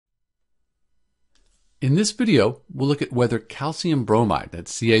In this video, we'll look at whether calcium bromide,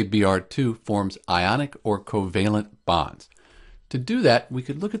 that's CaBr2, forms ionic or covalent bonds. To do that, we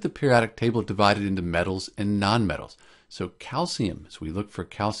could look at the periodic table divided into metals and nonmetals. So calcium, as we look for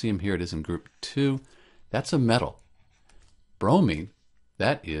calcium, here it is in group 2, that's a metal. Bromine,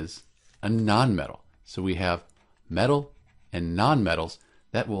 that is a nonmetal. So we have metal and nonmetals,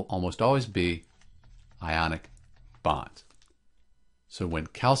 that will almost always be ionic bonds. So when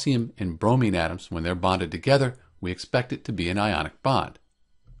calcium and bromine atoms, when they're bonded together, we expect it to be an ionic bond.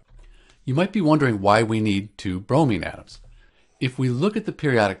 You might be wondering why we need two bromine atoms. If we look at the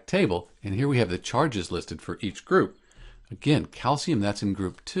periodic table, and here we have the charges listed for each group, again, calcium, that's in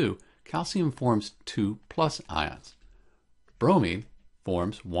group 2, calcium forms 2 plus ions. Bromine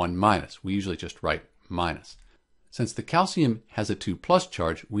forms 1 minus. We usually just write minus. Since the calcium has a 2 plus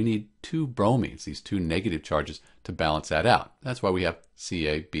charge, we need two bromines, these two negative charges, to balance that out. That's why we have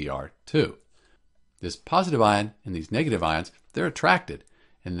CaBr2. This positive ion and these negative ions, they're attracted,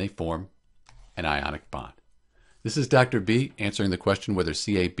 and they form an ionic bond. This is Dr. B answering the question whether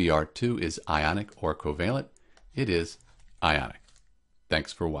CaBr2 is ionic or covalent. It is ionic.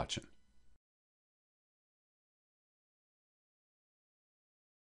 Thanks for watching.